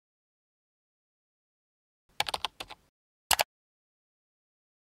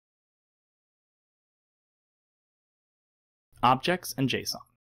Objects and JSON.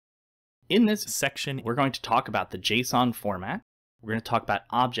 In this section, we're going to talk about the JSON format. We're going to talk about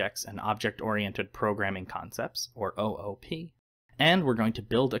objects and object-oriented programming concepts, or OOP, and we're going to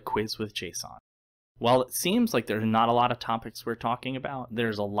build a quiz with JSON. While it seems like there's not a lot of topics we're talking about,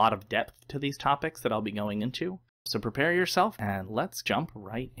 there's a lot of depth to these topics that I'll be going into. So prepare yourself and let's jump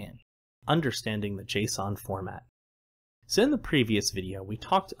right in. Understanding the JSON format. So in the previous video, we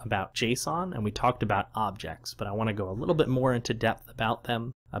talked about JSON and we talked about objects, but I want to go a little bit more into depth about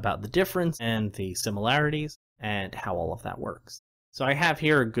them, about the difference and the similarities and how all of that works. So I have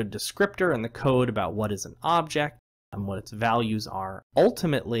here a good descriptor in the code about what is an object and what its values are.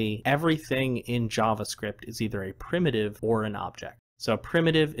 Ultimately, everything in JavaScript is either a primitive or an object. So a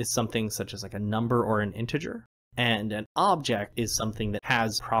primitive is something such as like a number or an integer, and an object is something that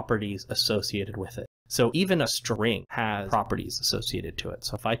has properties associated with it. So even a string has properties associated to it.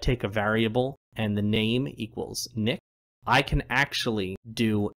 So if I take a variable and the name equals Nick, I can actually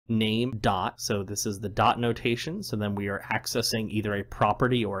do name dot. So this is the dot notation. So then we are accessing either a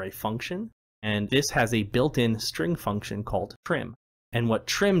property or a function. And this has a built-in string function called trim. And what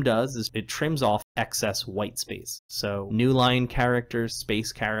trim does is it trims off excess white space. So new line characters,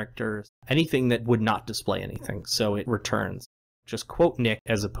 space characters, anything that would not display anything. So it returns just quote Nick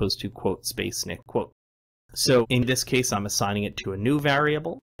as opposed to quote space Nick quote. So in this case, I'm assigning it to a new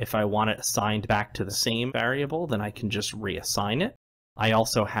variable. If I want it assigned back to the same variable, then I can just reassign it. I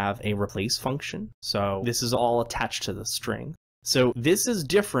also have a replace function. So this is all attached to the string. So this is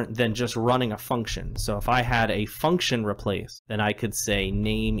different than just running a function. So if I had a function replace, then I could say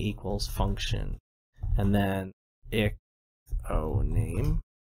name equals function and then name.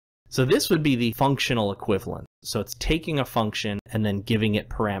 So this would be the functional equivalent. So it's taking a function and then giving it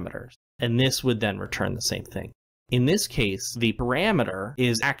parameters. And this would then return the same thing. In this case, the parameter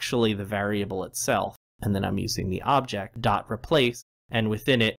is actually the variable itself. And then I'm using the object dot replace and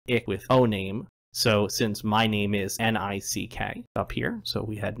within it with oname. So since my name is N-I-C-K up here, so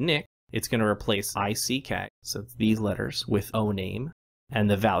we had Nick, it's going to replace I-C-K, so it's these letters with oname, and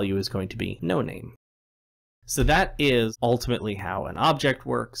the value is going to be no name. So that is ultimately how an object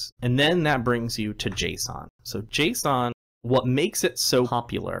works, and then that brings you to JSON. So JSON, what makes it so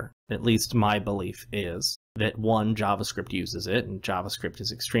popular, at least my belief is, that one, JavaScript uses it, and JavaScript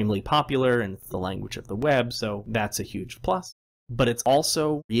is extremely popular, and it's the language of the web, so that's a huge plus. But it's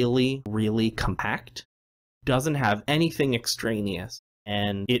also really, really compact, doesn't have anything extraneous,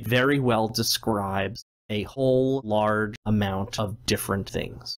 and it very well describes a whole large amount of different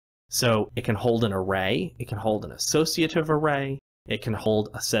things. So it can hold an array, it can hold an associative array, it can hold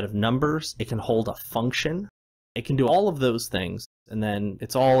a set of numbers, it can hold a function, it can do all of those things, and then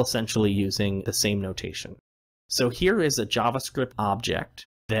it's all essentially using the same notation. So here is a JavaScript object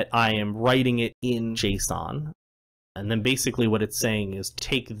that I am writing it in JSON. And then basically what it's saying is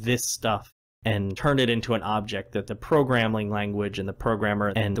take this stuff and turn it into an object that the programming language and the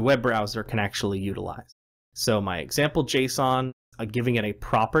programmer and the web browser can actually utilize. So my example JSON, I'm giving it a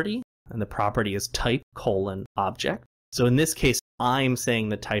property, and the property is type : object. So in this case, I'm saying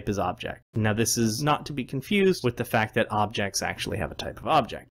the type is object. Now this is not to be confused with the fact that objects actually have a type of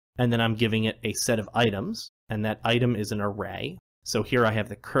object. And then I'm giving it a set of items, and that item is an array. So here I have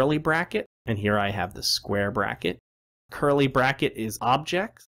the curly bracket, and here I have the square bracket. Curly bracket is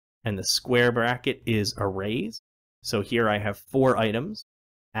objects, and the square bracket is arrays. So here I have 4 items,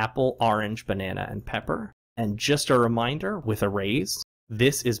 apple, orange, banana, and pepper. And just a reminder, with arrays,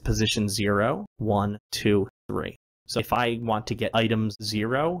 this is position 0, 1, 2, 3. So if I want to get items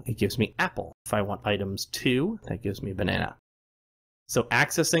 0, it gives me apple. If I want items 2, that gives me banana. So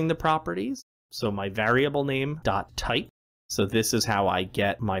accessing the properties, so my variable name dot type. So this is how I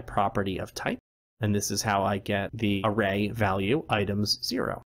get my property of type. And this is how I get the array value, items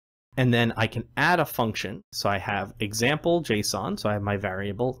 0. And then I can add a function. So I have example JSON. So I have my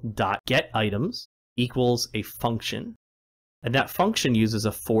variable dot get items equals a function. And that function uses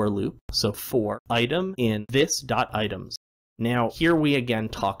a for loop. So for item in this dot items. Now here we again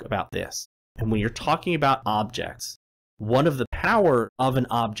talk about this. And when you're talking about objects, one of the power of an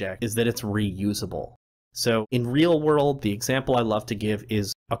object is that it's reusable. So in real world, the example I love to give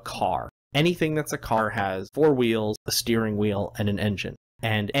is a car. Anything that's a car has 4 wheels, a steering wheel, and an engine.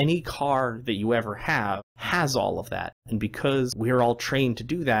 And any car that you ever have has all of that. And because we're all trained to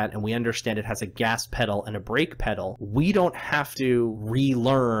do that, and we understand it has a gas pedal and a brake pedal, we don't have to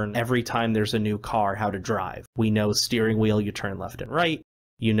relearn every time there's a new car how to drive. We know steering wheel, you turn left and right.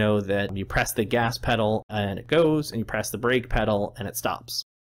 You know that you press the gas pedal and it goes, and you press the brake pedal and it stops.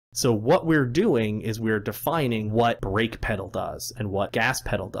 So what we're doing is we're defining what brake pedal does and what gas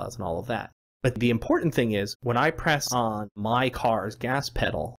pedal does and all of that. But the important thing is when I press on my car's gas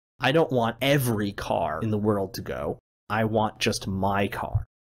pedal, I don't want every car in the world to go. I want just my car.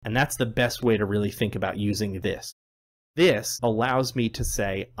 And that's the best way to really think about using this. This allows me to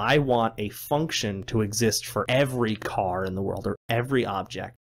say, I want a function to exist for every car in the world or every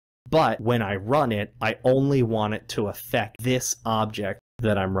object. But when I run it, I only want it to affect this object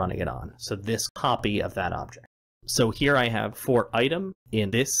that I'm running it on. So this copy of that object. So here I have for item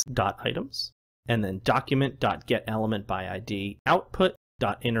in this .items, and then document.getElementById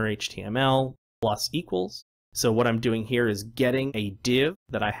output.innerHTML plus equals. So what I'm doing here is getting a div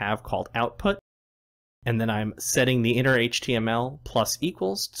that I have called output, and then I'm setting the inner HTML plus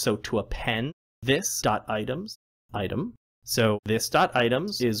equals, so to append this .items item. So this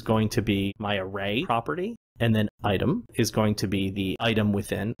 .items is going to be my array property, and then item is going to be the item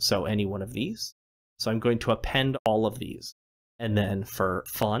within, so any one of these. So I'm going to append all of these. And then for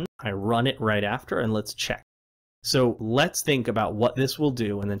fun, I run it right after, and let's check. So let's think about what this will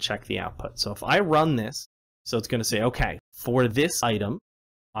do and then check the output. So if I run this, so it's going to say, okay, for this item,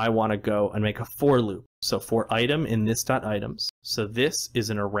 I want to go and make a for loop. So for item in this .items. So this is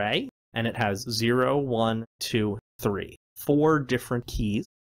an array, and it has 0, 1, 2, 3. 4 different keys.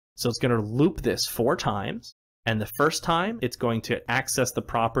 So it's going to loop this 4 times. And the first time, it's going to access the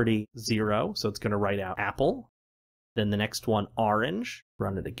property 0. So it's going to write out apple. Then the next one, orange.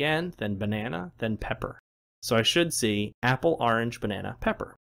 Run it again. Then banana. Then pepper. So I should see apple, orange, banana,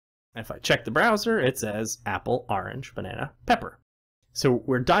 pepper. And if I check the browser, it says apple, orange, banana, pepper. So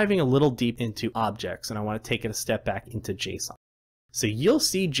we're diving a little deep into objects, and I want to take it a step back into JSON. So you'll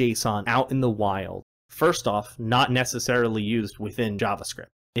see JSON out in the wild. First off, not necessarily used within JavaScript.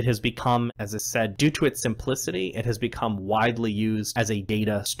 It has become, as I said, due to its simplicity, it has become widely used as a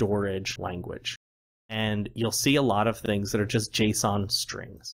data storage language. And you'll see a lot of things that are just JSON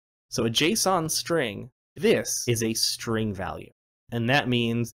strings. So a JSON string, this is a string value. And that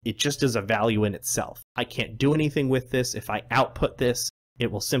means it just is a value in itself. I can't do anything with this. If I output this, it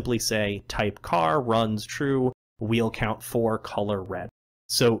will simply say type car, runs true, wheel count 4, color red.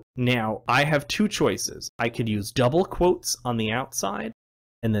 So now I have 2 choices. I could use double quotes on the outside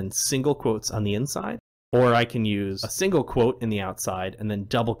and then single quotes on the inside, or I can use a single quote in the outside and then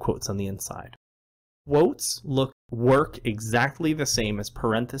double quotes on the inside. Quotes work exactly the same as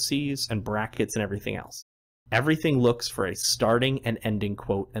parentheses and brackets and everything else. Everything looks for a starting and ending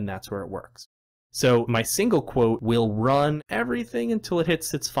quote, and that's where it works. So my single quote will run everything until it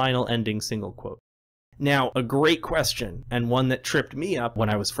hits its final ending single quote. Now, a great question, and one that tripped me up when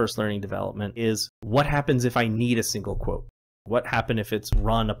I was first learning development, is what happens if I need a single quote? What happens if it's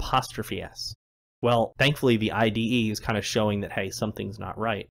run ''s? Well, thankfully the IDE is kind of showing that, hey, something's not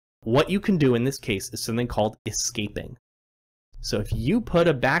right. What you can do in this case is something called escaping. So if you put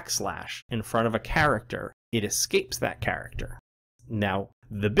a backslash in front of a character, it escapes that character. Now,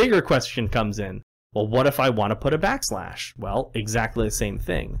 the bigger question comes in, well, what if I want to put a backslash? Well, exactly the same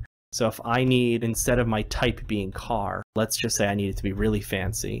thing. So if I need, instead of my type being car, let's just say I need it to be really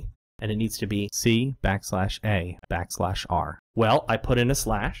fancy, and it needs to be C\A\R. Well, I put in a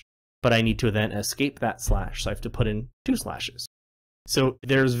slash, but I need to then escape that slash, so I have to put in 2 slashes. So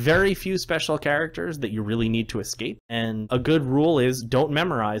there's very few special characters that you really need to escape, and a good rule is don't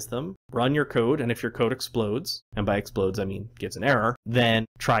memorize them, run your code, and if your code explodes, and by explodes I mean gives an error, then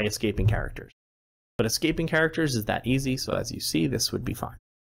try escaping characters. But escaping characters is that easy, so as you see, this would be fine.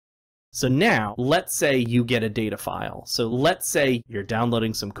 So now, let's say you get a data file. So let's say you're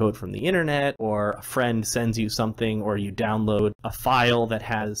downloading some code from the internet, or a friend sends you something, or you download a file that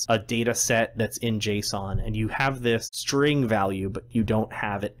has a data set that's in JSON, and you have this string value, but you don't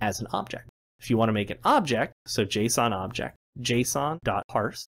have it as an object. If you want to make an object, so JSON object,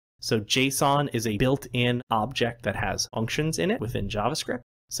 JSON.parse. So JSON is a built-in object that has functions in it within JavaScript.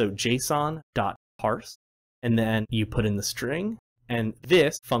 So JSON.parse, and then you put in the string, and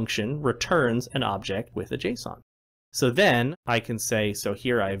this function returns an object with a JSON. So then I can say, so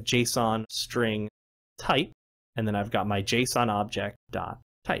here I have JSON string type, and then I've got my JSON object dot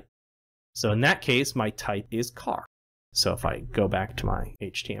type. So in that case, my type is car. So if I go back to my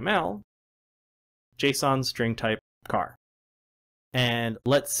HTML, JSON string type car. And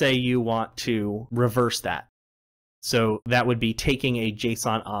let's say you want to reverse that. So that would be taking a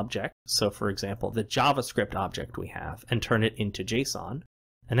JSON object, so for example, the JavaScript object we have, and turn it into JSON.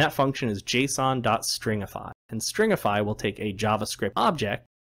 And that function is json.stringify. And stringify will take a JavaScript object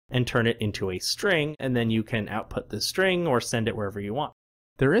and turn it into a string, and then you can output the string or send it wherever you want.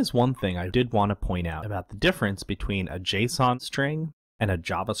 There is one thing I did want to point out about the difference between a JSON string and a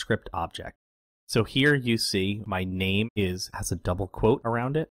JavaScript object. So here you see my name has a double quote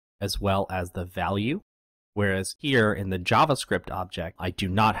around it, as well as the value. Whereas here in the JavaScript object, I do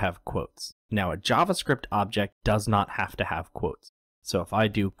not have quotes. Now a JavaScript object does not have to have quotes. So if I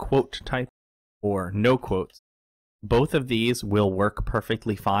do quote type or no quotes, both of these will work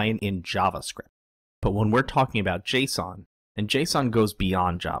perfectly fine in JavaScript. But when we're talking about JSON, and JSON goes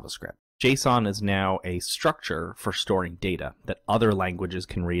beyond JavaScript, JSON is now a structure for storing data that other languages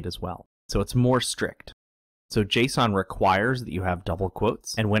can read as well. So it's more strict. So JSON requires that you have double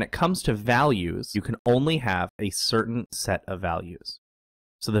quotes, and when it comes to values, you can only have a certain set of values.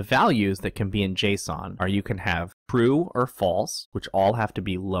 So the values that can be in JSON are you can have true or false, which all have to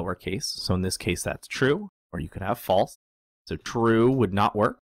be lowercase. So in this case, that's true, or you could have false. So true would not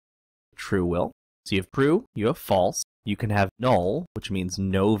work. True will. So you have true, you have false. You can have null, which means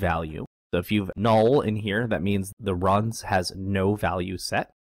no value. So if you have null in here, that means the runs has no value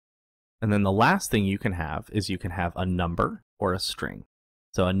set. And then the last thing you can have is you can have a number or a string.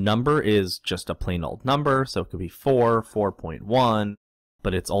 So a number is just a plain old number, so it could be 4, 4.1,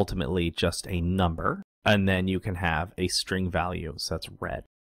 but it's ultimately just a number. And then you can have a string value, so that's red.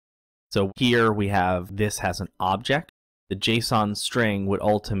 So here we have this has an object. The JSON string would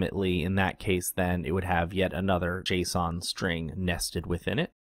ultimately, in that case, then it would have yet another JSON string nested within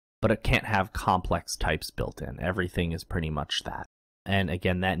it, but it can't have complex types built in. Everything is pretty much that. And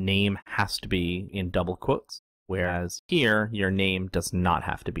again, that name has to be in double quotes, whereas here, your name does not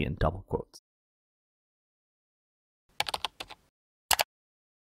have to be in double quotes.